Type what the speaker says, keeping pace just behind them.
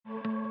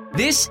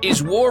This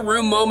is War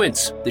Room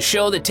Moments, the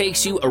show that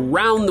takes you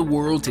around the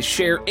world to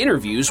share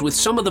interviews with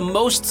some of the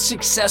most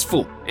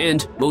successful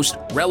and most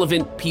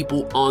relevant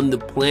people on the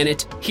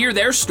planet, hear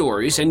their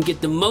stories, and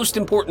get the most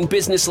important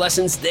business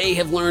lessons they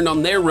have learned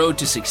on their road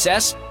to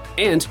success,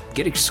 and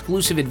get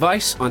exclusive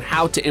advice on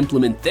how to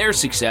implement their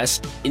success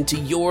into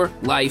your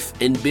life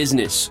and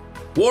business.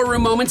 War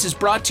Room Moments is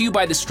brought to you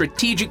by the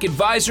Strategic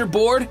Advisor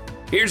Board.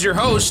 Here's your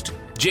host,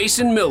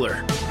 Jason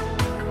Miller.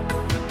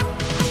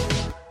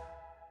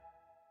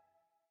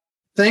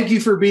 Thank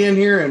you for being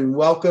here and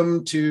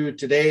welcome to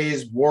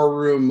today's War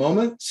Room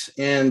Moments.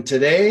 And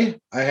today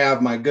I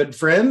have my good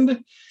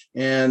friend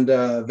and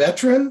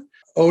veteran,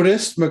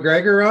 Otis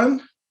McGregor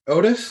on.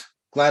 Otis,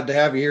 glad to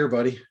have you here,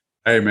 buddy.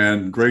 Hey,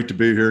 man. Great to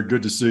be here.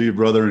 Good to see you,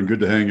 brother, and good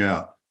to hang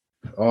out.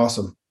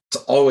 Awesome.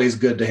 It's always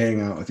good to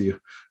hang out with you.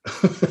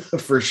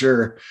 For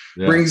sure.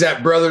 Yeah. Brings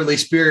that brotherly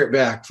spirit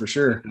back for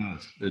sure.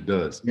 It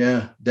does.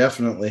 Yeah,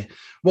 definitely.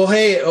 Well,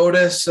 hey,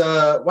 Otis,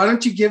 why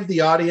don't you give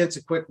the audience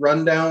a quick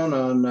rundown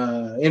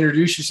on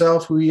introduce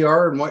yourself, who you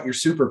are, and what your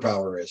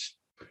superpower is?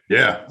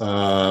 Yeah.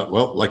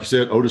 Well, like you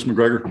said, Otis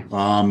McGregor.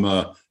 I'm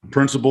a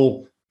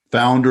principal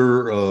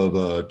founder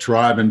of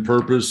Tribe and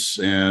Purpose,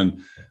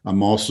 and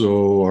I'm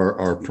also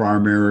our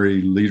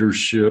primary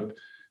leadership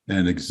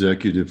and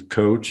executive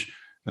coach.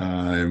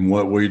 And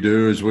what we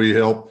do is we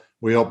help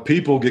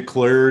people get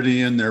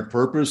clarity in their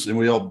purpose, and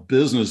we help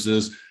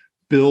businesses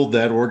build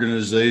that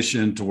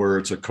organization to where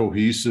it's a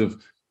cohesive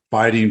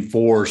fighting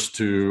force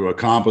to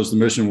accomplish the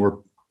mission, where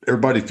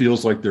everybody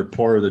feels like they're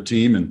part of the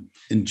team and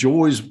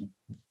enjoys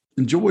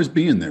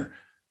being there.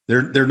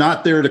 They're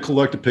not there to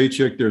collect a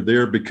paycheck. They're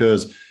there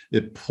because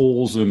it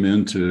pulls them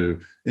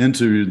into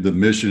the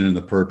mission and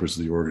the purpose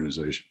of the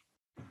organization.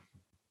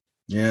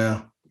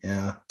 Yeah,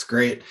 it's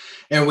great.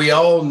 And we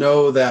all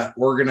know that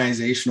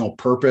organizational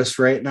purpose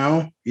right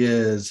now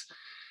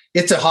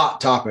it's a hot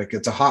topic.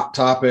 It's a hot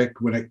topic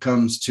when it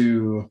comes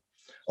to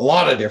a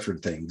lot of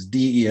different things,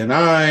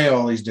 DE&I,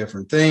 all these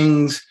different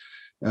things.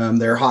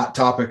 They're hot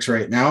topics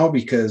right now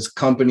because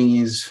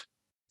companies,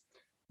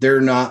 they're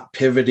not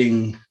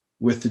pivoting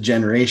with the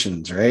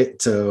generations,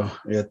 right? So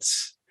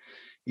it's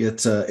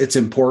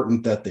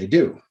important that they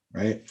do,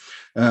 right?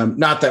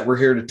 Not that we're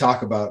here to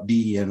talk about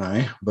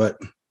DE&I, but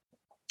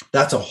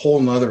that's a whole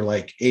nother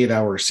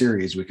 8-hour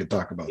series. We could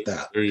talk about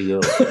that. There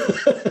you go.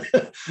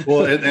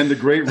 Well, and the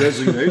Great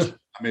Resignation.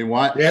 I mean,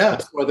 why? Yeah.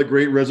 That's why the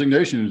Great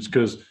Resignation is,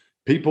 because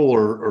people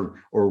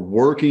are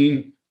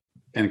working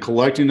and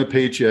collecting a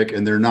paycheck,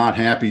 and they're not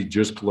happy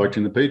just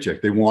collecting the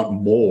paycheck. They want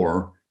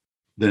more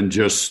than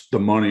just the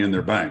money in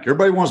their bank.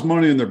 Everybody wants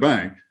money in their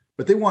bank,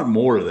 but they want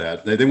more of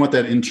that. They want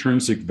that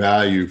intrinsic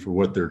value for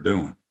what they're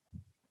doing.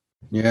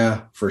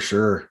 Yeah, for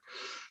sure.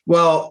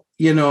 Well,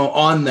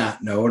 on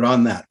that note,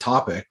 on that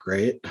topic,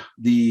 right?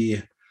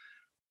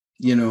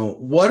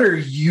 What are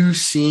you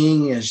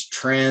seeing as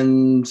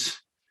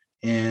trends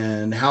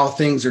and how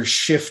things are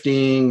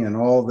shifting and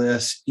all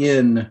this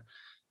in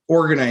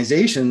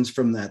organizations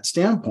from that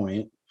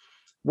standpoint?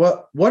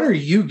 What are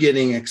you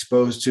getting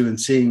exposed to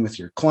and seeing with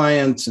your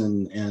clients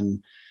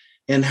and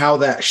how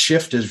that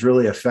shift has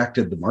really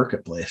affected the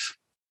marketplace?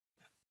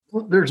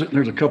 Well, there's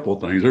a couple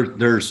of things.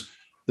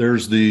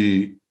 There's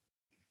the,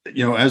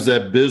 as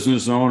that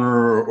business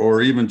owner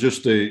or even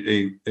just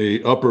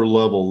a upper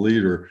level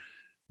leader,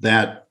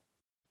 that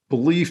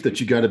belief that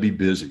you got to be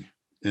busy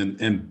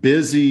and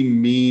busy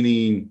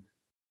meaning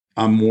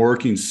I'm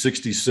working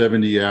 60,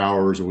 70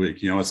 hours a week.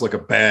 It's like a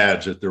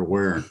badge that they're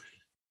wearing,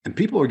 and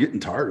people are getting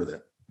tired of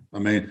that. I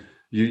mean,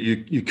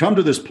 you come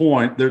to this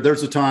point,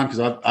 there's a time,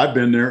 because I've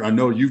been there. I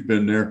know you've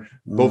been there,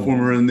 both when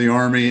we're in the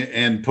Army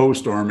and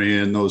post Army.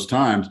 In those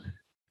times,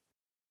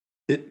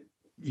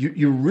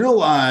 you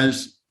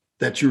realize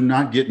that you're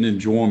not getting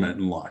enjoyment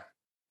in life.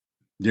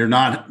 You're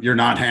not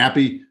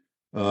happy.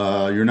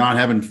 You're not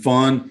having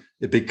fun.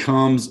 It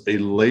becomes a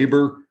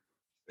labor,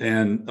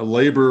 and a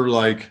labor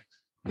like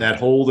that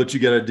hole that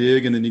you got to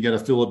dig, and then you got to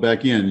fill it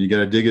back in. You got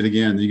to dig it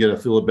again. And you got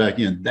to fill it back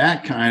in.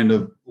 That kind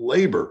of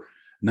labor,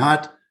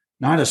 not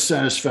a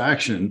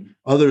satisfaction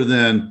other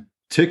than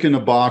ticking a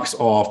box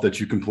off that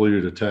you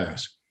completed a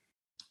task.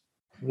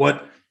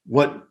 What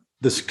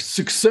the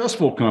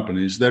successful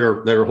companies that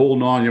are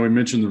holding on, we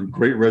mentioned the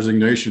Great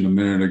Resignation a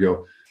minute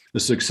ago. The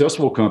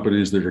successful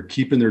companies that are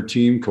keeping their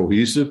team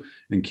cohesive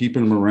and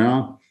keeping them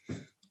around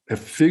have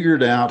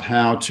figured out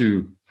how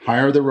to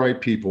hire the right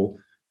people,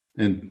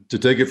 and to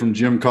take it from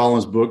Jim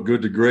Collins' book,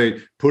 Good to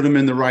Great, put them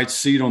in the right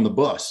seat on the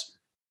bus.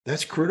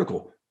 That's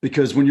critical,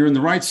 because when you're in the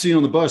right seat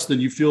on the bus, then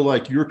you feel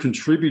like you're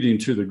contributing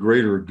to the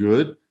greater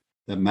good,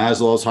 that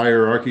Maslow's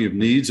hierarchy of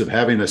needs, of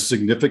having a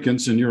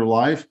significance in your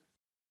life.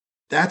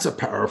 That's a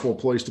powerful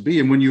place to be.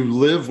 And when you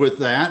live with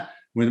that,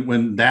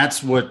 when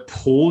that's what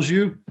pulls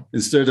you,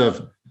 instead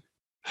of,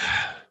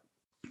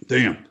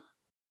 damn,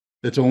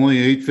 it's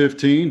only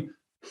 8:15.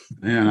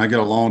 Man, I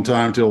got a long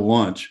time till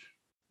lunch.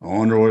 I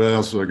wonder what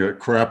else I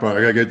got. I got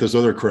to get this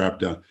other crap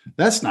done.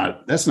 That's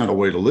not a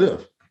way to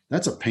live.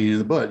 That's a pain in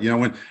the butt.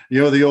 When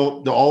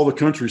all the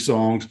country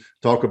songs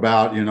talk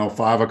about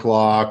 5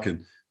 o'clock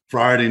and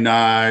Friday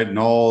night and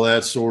all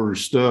that sort of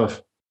stuff.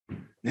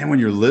 And when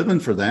you're living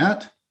for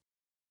that,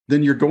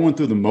 then you're going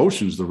through the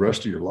motions the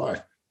rest of your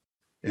life.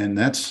 And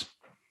that's,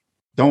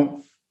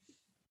 don't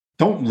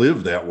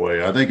live that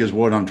way, I think is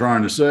what I'm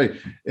trying to say.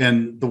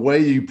 And the way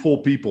you pull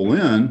people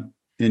in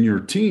your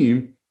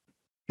team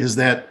is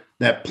that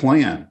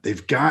plan.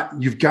 You've got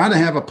to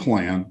have a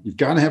plan. You've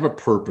got to have a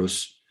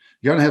purpose.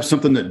 You got to have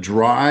something that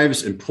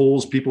drives and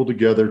pulls people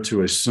together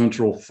to a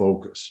central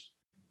focus.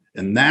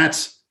 And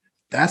that's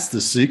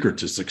the secret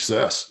to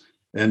success.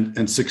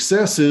 And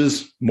success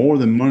is more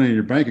than money in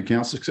your bank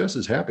account. Success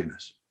is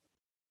happiness.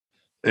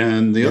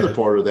 And the other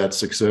part of that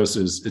success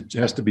is it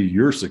has to be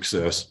your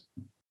success,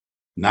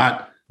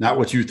 not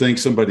what you think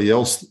somebody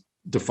else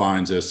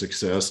defines as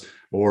success,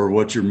 or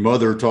what your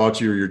mother taught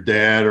you, or your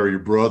dad, or your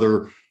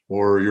brother,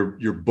 or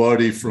your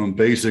buddy from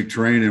basic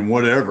training,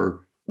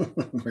 whatever.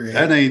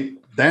 Right.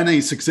 That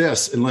ain't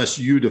success unless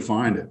you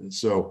define it. And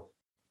so,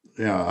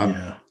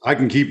 I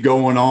can keep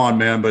going on,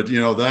 man, but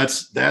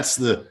that's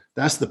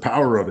the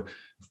power of it.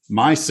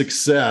 My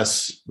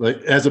success,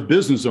 like as a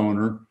business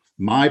owner,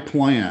 my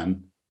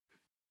plan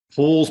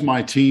pulls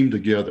my team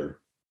together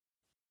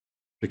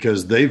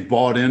because they've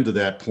bought into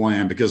that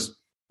plan. Because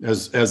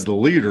as the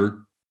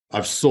leader,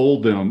 I've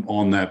sold them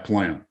on that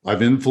plan.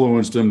 I've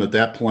influenced them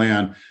that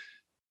plan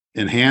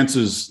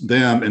enhances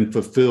them and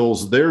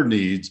fulfills their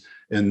needs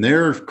and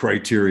their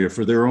criteria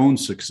for their own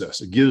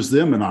success. It gives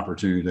them an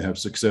opportunity to have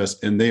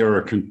success, and they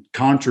are a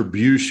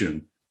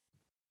contribution,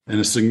 and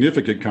a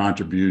significant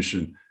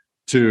contribution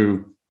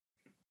to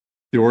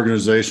the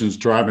organization's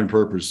driving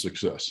purpose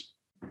success.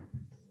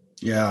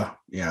 Yeah.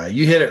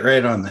 You hit it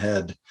right on the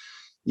head,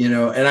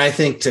 and I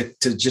think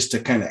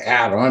to kind of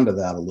add on to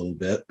that a little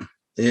bit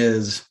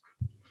is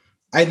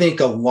I think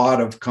a lot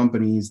of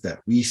companies that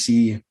we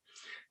see,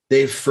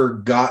 they've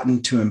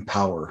forgotten to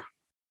empower.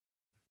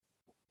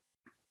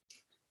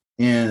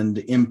 And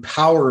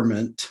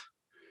empowerment,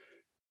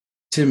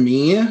 to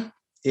me,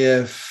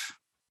 if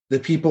the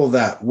people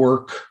that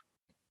work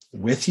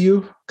with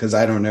you, because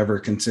I don't ever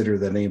consider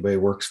that anybody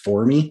works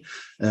for me.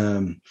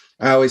 I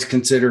always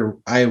consider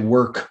I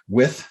work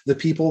with the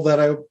people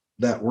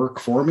that work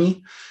for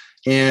me.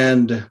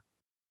 And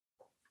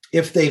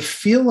if they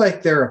feel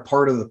like they're a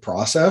part of the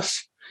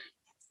process,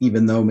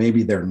 even though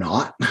maybe they're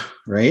not,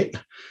 right?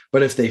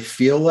 But if they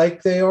feel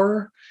like they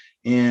are,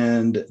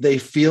 and they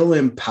feel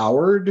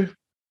empowered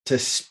to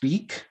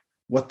speak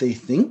what they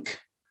think,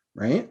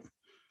 right?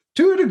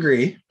 To a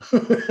degree,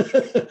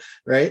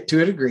 right?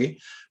 To a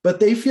degree, but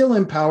they feel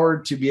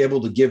empowered to be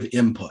able to give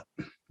input,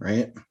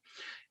 right?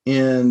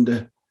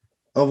 And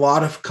a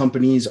lot of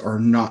companies are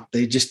not,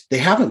 they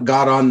haven't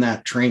got on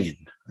that train,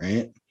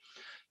 right?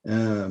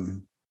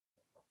 And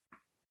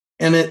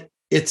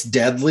it's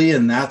deadly,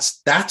 and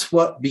that's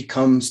what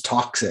becomes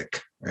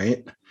toxic,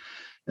 right?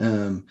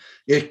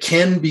 It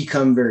can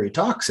become very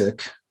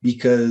toxic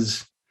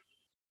because,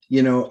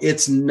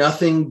 it's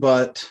nothing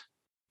but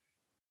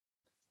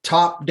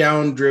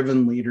top-down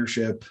driven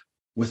leadership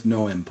with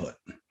no input,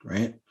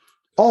 right?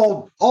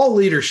 All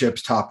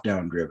leadership's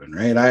top-down driven,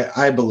 right?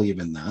 I believe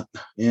in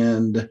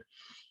that.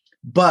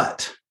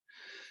 But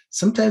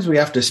sometimes we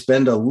have to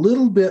spend a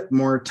little bit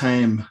more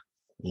time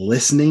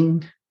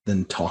listening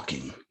than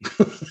talking,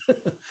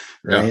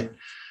 right?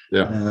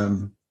 Yeah.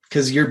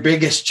 Because your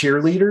biggest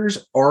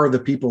cheerleaders are the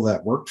people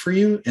that work for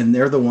you, and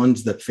they're the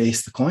ones that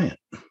face the client.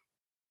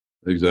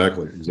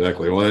 Exactly.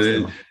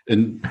 Well,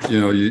 and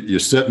you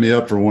set me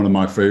up for one of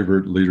my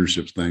favorite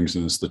leadership things,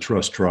 and it's the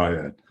trust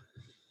triad.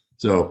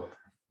 So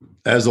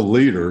as a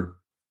leader,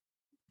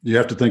 you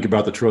have to think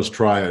about the trust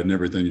triad and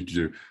everything that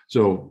you do.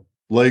 So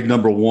leg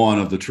number one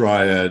of the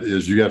triad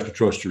is you have to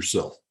trust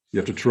yourself. You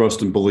have to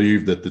trust and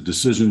believe that the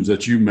decisions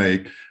that you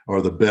make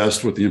are the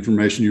best with the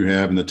information you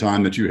have and the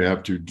time that you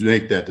have to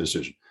make that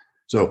decision.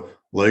 So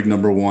leg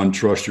number one,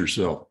 trust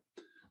yourself.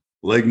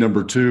 Leg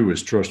number two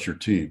is trust your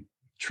team.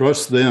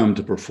 Trust them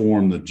to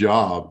perform the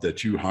job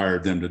that you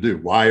hired them to do.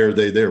 Why are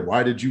they there?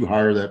 Why did you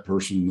hire that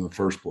person in the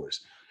first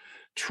place?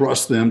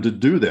 Trust them to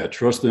do that.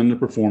 Trust them to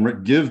perform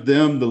it. Give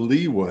them the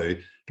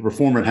leeway to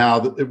perform it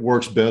how it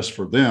works best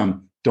for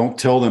them. Don't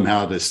tell them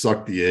how to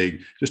suck the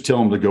egg. Just tell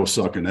them to go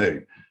suck an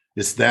egg.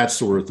 It's that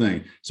sort of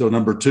thing. So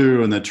number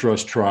two in the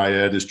trust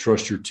triad is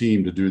trust your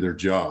team to do their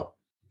job.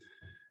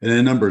 And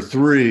then number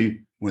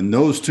three, when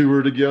those two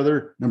are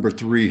together, number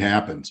three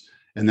happens.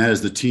 And that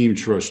is the team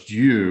trusts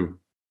you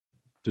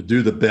to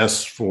do the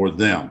best for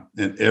them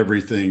in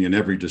everything and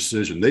every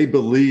decision. They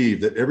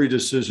believe that every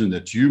decision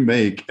that you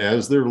make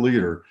as their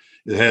leader,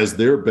 it has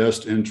their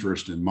best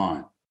interest in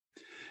mind.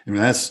 And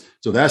that's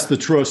the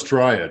trust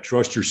triad.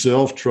 Trust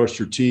yourself, trust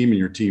your team, and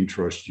your team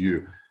trusts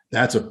you.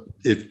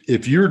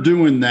 If you're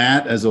doing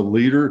that as a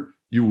leader,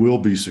 you will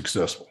be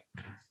successful.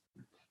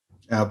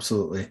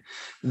 Absolutely.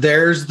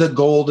 There's the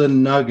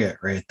golden nugget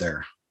right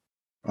there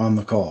on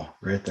the call,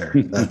 right there.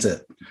 That's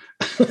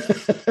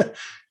it.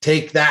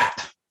 Take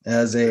that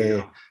as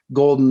a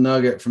golden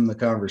nugget from the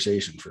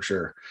conversation for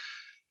sure.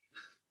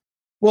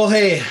 Well,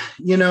 hey,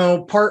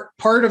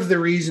 part of the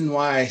reason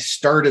why I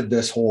started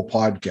this whole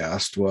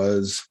podcast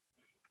was,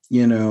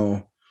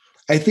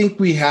 I think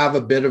we have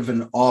a bit of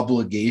an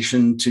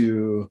obligation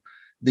to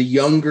the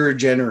younger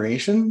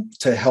generation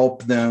to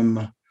help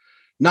them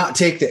not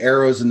take the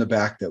arrows in the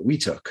back that we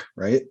took,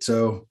 right?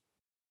 So,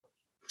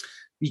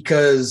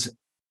 because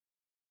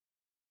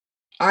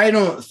I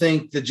don't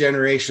think the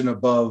generation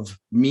above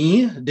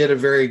me did a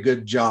very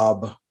good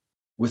job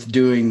with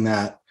doing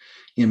that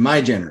in my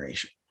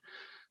generation.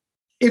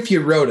 If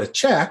you wrote a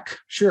check,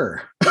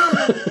 sure.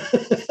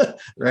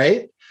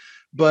 Right?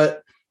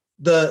 But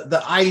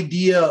the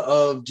idea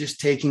of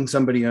just taking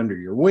somebody under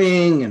your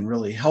wing and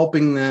really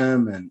helping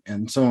them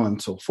and so on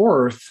and so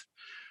forth,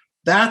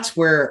 that's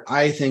where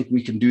I think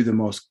we can do the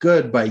most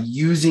good, by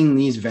using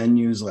these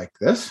venues like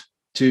this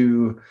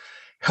to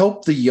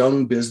help the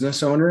young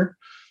business owner.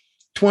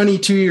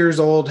 22 years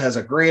old, has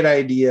a great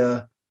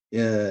idea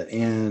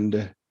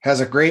and has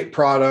a great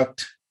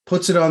product,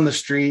 puts it on the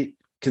street,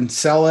 can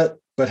sell it,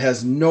 but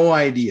has no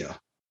idea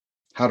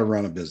how to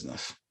run a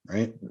business,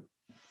 right?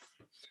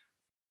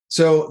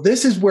 So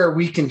this is where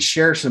we can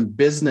share some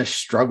business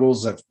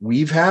struggles that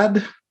we've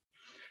had,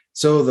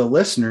 so the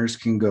listeners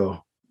can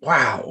go,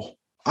 wow,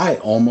 I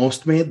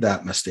almost made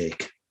that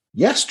mistake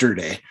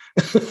yesterday.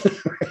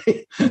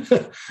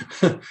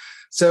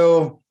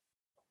 So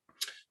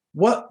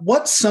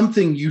what's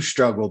something you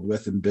struggled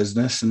with in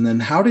business? And then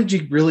how did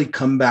you really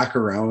come back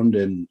around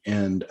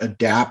and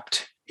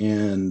adapt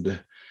and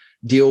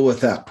deal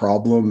with that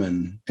problem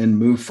and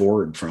move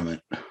forward from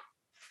it?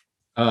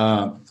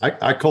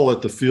 I call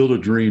it the Field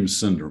of Dreams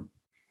syndrome.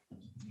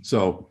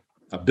 So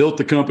I built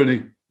the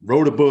company,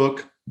 wrote a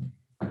book,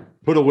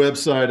 put a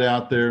website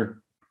out there,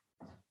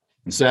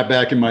 and sat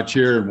back in my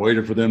chair and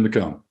waited for them to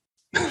come.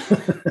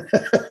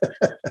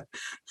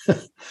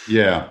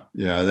 Yeah.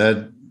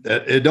 That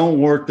it don't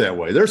work that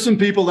way. There's some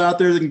people out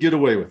there that can get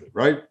away with it,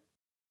 right?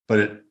 But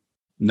it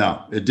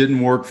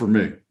didn't work for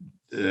me.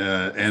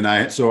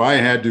 So I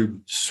had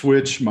to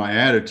switch my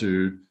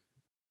attitude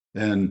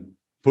and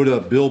put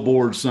up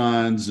billboard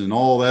signs and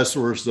all that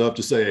sort of stuff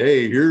to say,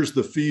 hey, here's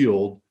the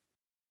field.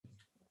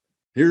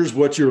 Here's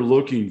what you're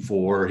looking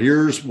for.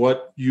 Here's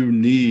what you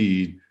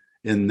need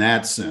in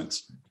that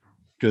sense.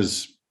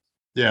 Because,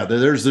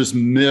 there's this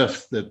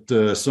myth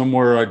that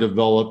somewhere I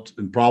developed,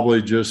 and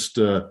probably just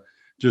in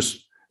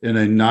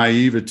a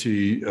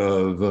naivety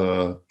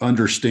of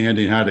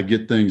understanding how to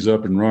get things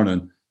up and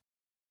running,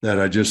 that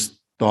I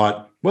just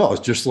thought, well,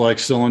 it's just like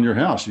selling your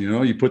house.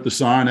 You put the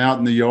sign out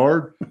in the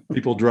yard,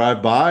 people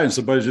drive by, and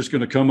somebody's just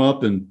going to come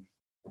up and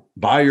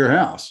buy your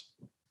house.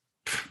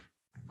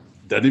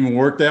 Doesn't even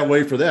work that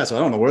way for that. So I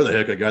don't know where the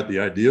heck I got the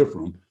idea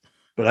from,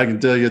 but I can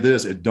tell you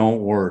this, it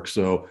don't work.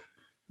 So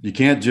you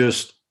can't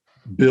just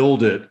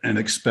build it and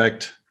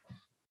expect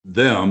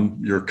them,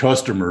 your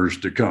customers,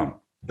 to come.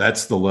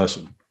 That's the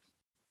lesson.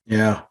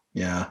 Yeah.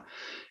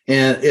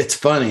 And it's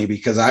funny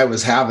because I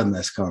was having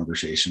this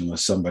conversation with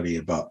somebody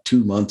about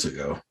 2 months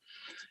ago,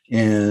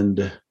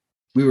 and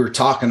we were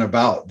talking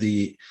about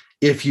the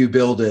if you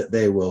build it,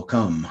 they will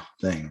come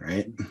thing,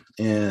 right?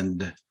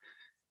 And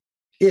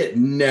it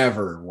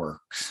never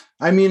works.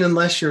 I mean,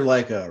 unless you're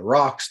like a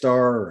rock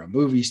star or a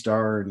movie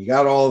star and you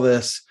got all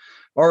this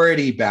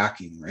already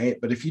backing, right?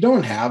 But if you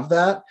don't have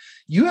that,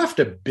 you have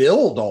to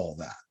build all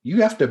that.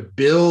 You have to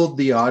build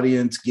the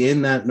audience,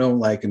 gain that know,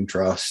 like, and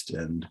trust.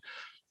 And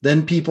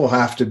then people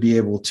have to be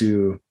able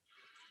to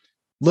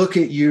look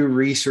at you,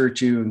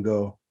 research you, and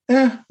go,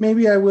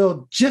 maybe I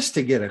will, just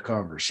to get a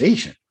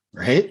conversation,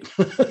 right?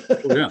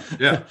 Yeah.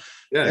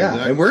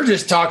 Exactly. And we're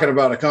just talking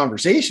about a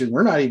conversation.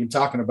 We're not even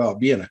talking about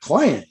being a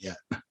client yet.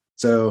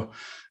 So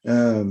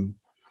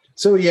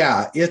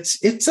yeah,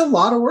 it's a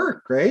lot of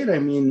work, right? I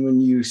mean,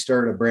 when you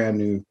start a brand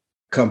new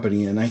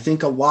company, and I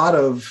think a lot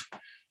of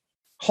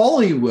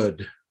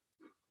Hollywood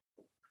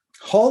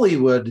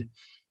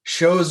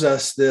shows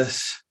us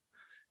this,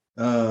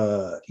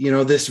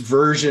 this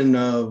version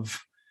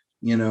of,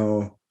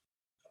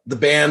 the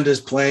band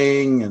is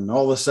playing and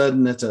all of a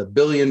sudden it's $1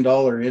 billion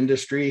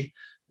industry.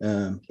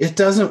 It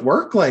doesn't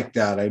work like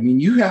that. I mean,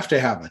 you have to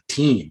have a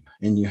team,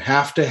 and you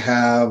have to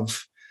have,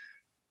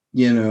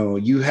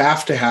 you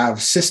have to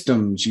have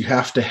systems, you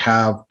have to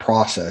have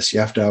process, you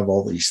have to have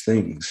all these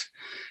things.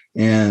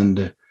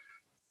 And,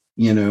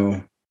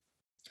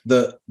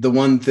 the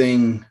one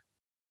thing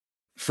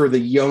for the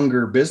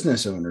younger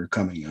business owner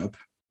coming up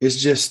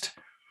is just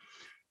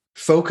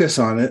focus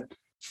on it,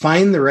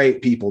 find the right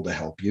people to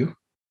help you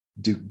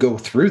go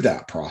through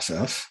that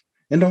process,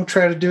 and don't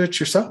try to do it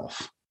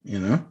yourself,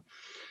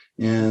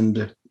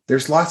 and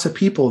there's lots of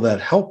people that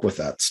help with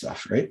that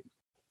stuff, right?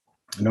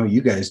 I know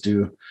you guys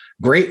do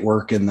great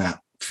work in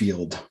that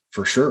field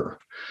for sure,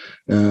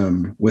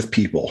 with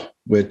people,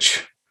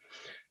 which,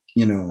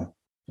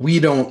 we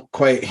don't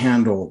quite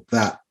handle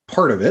that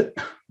part of it,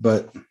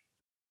 but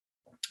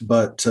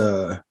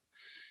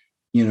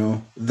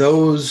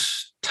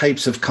those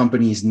types of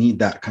companies need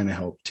that kind of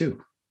help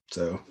too.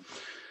 So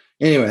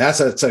anyway,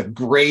 that's a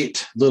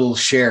great little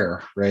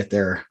share right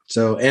there.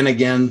 So, and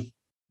again,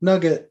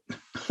 nugget.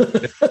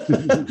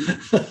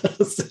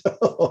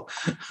 So,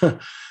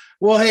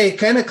 well, hey,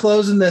 kind of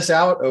closing this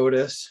out,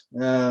 Otis.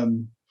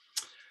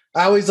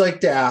 I always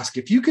like to ask,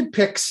 if you could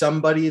pick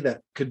somebody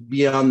that could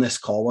be on this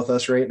call with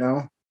us right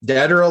now,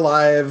 dead or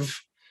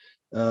alive,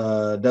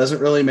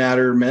 doesn't really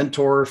matter,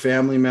 mentor,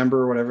 family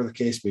member, whatever the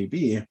case may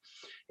be,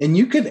 and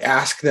you could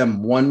ask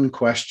them one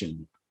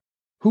question,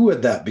 who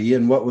would that be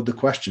and what would the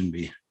question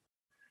be?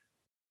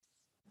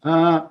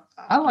 I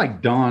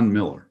like Don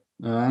Miller.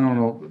 I don't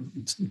know,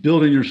 it's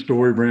building your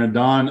story brand.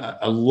 Don,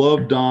 I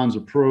love Don's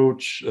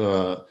approach.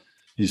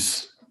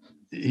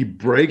 He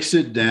breaks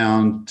it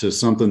down to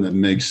something that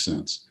makes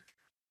sense.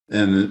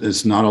 And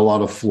it's not a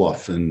lot of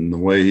fluff. And the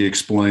way he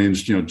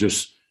explains,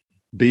 just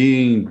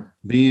being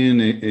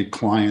a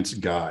client's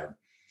guide.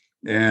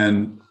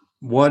 And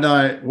what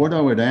I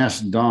would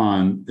ask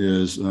Don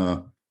is,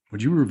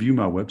 would you review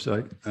my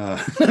website?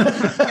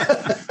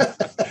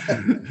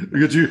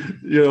 Because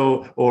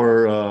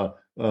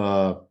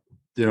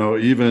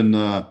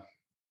even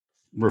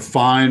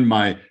refine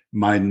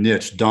my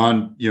niche.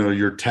 Don,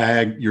 your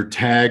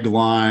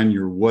tagline,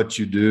 your what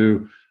you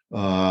do.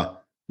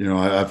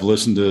 I've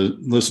listened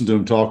to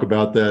him talk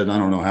about that. I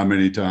don't know how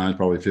many times,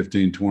 probably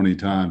 15, 20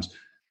 times,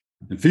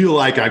 and feel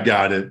like I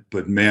got it.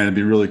 But man, it'd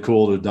be really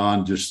cool to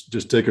Don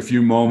just take a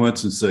few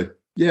moments and say,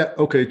 yeah,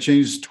 okay,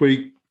 change,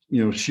 tweak,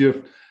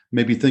 shift,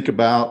 maybe think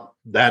about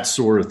that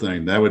sort of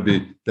thing. That'd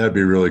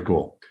be really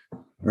cool.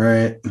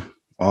 Right.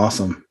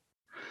 Awesome.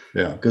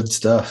 Yeah. Good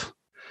stuff.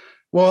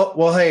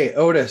 Well, hey,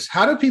 Otis,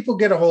 how do people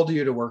get a hold of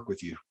you to work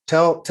with you?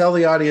 Tell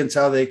the audience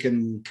how they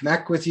can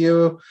connect with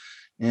you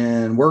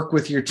and work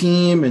with your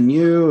team and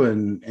you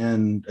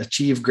and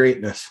achieve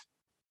greatness.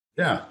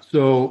 Yeah.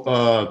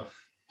 So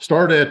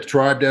start at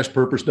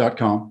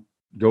tribe-purpose.com.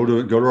 Go to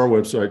our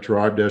website,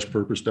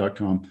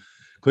 tribe-purpose.com.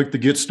 Click the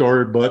Get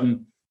Started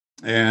button,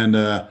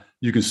 and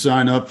you can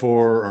sign up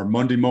for our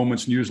Monday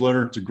Moments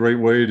newsletter. It's a great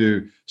way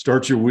to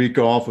start your week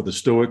off with a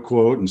Stoic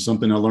quote and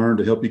something I learned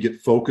to help you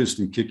get focused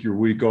and kick your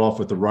week off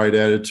with the right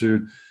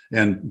attitude.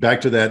 And back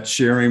to that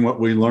sharing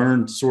what we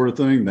learned sort of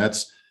thing,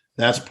 that's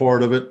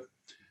part of it.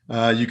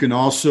 You can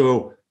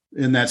also,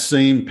 in that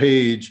same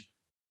page,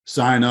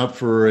 sign up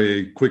for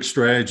a quick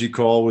strategy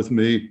call with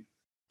me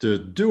to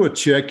do a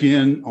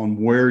check-in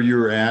on where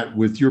you're at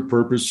with your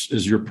purpose.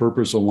 Is your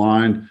purpose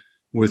aligned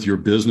with your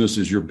business?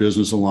 Is your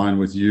business aligned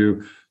with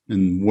you?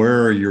 And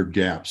where are your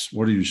gaps?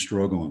 What are you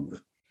struggling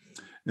with?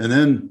 And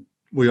then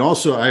I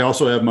also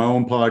have my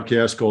own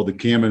podcast called The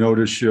Cam and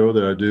Otis Show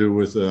that I do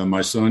with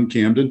my son,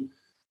 Camden.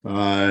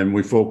 And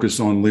we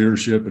focus on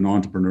leadership and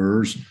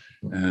entrepreneurs,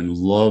 and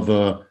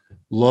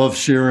love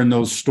sharing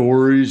those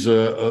stories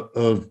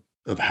of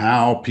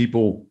how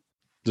people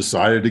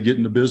decided to get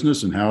into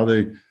business and how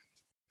they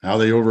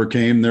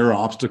overcame their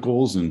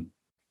obstacles and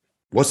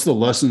what's the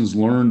lessons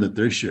learned that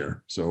they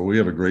share. So we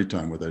have a great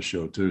time with that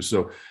show too.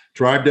 So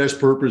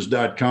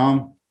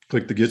tribe-purpose.com,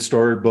 click the Get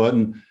Started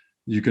button.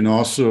 You can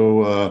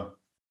also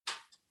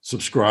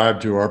subscribe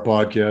to our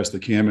podcast, The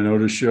Cam and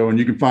Otis Show, and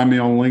you can find me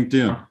on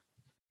LinkedIn.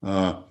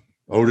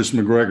 Otis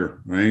McGregor,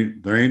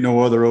 right? There ain't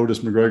no other Otis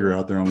McGregor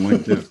out there on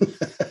LinkedIn.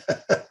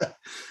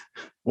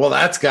 Well,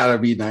 that's got to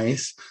be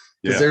nice,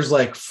 because there's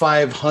like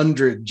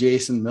 500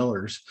 Jason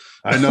Millers.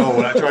 I know.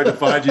 When I tried to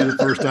find you the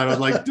first time, I was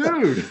like,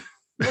 dude,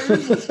 where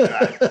is this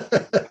guy?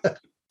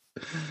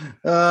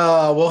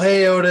 Well,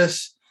 hey,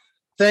 Otis,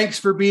 thanks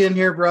for being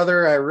here,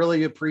 brother. I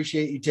really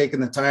appreciate you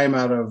taking the time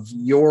out of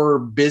your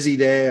busy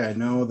day. I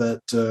know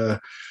that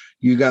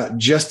you got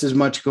just as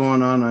much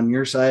going on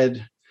your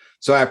side,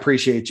 so I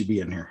appreciate you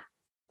being here.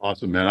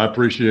 Awesome, man. I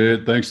appreciate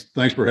it.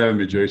 Thanks for having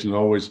me, Jason.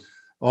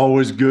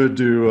 Always good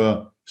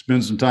to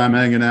spend some time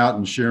hanging out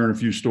and sharing a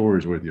few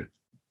stories with you.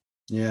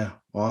 Yeah,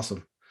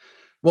 awesome.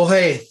 Well,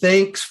 hey,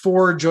 thanks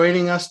for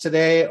joining us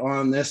today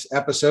on this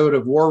episode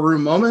of War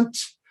Room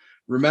Moments.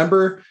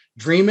 Remember,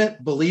 dream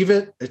it, believe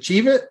it,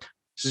 achieve it.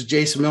 This is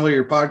Jason Miller,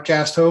 your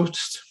podcast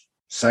host,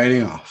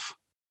 signing off.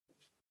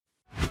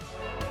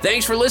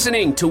 Thanks for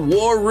listening to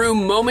War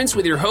Room Moments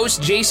with your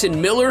host,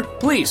 Jason Miller.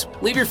 Please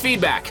leave your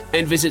feedback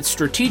and visit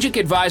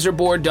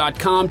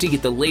strategicadvisorboard.com to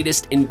get the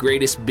latest and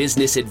greatest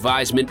business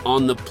advisement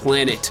on the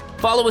planet.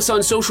 Follow us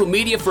on social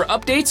media for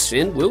updates,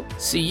 and we'll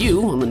see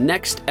you on the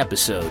next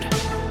episode.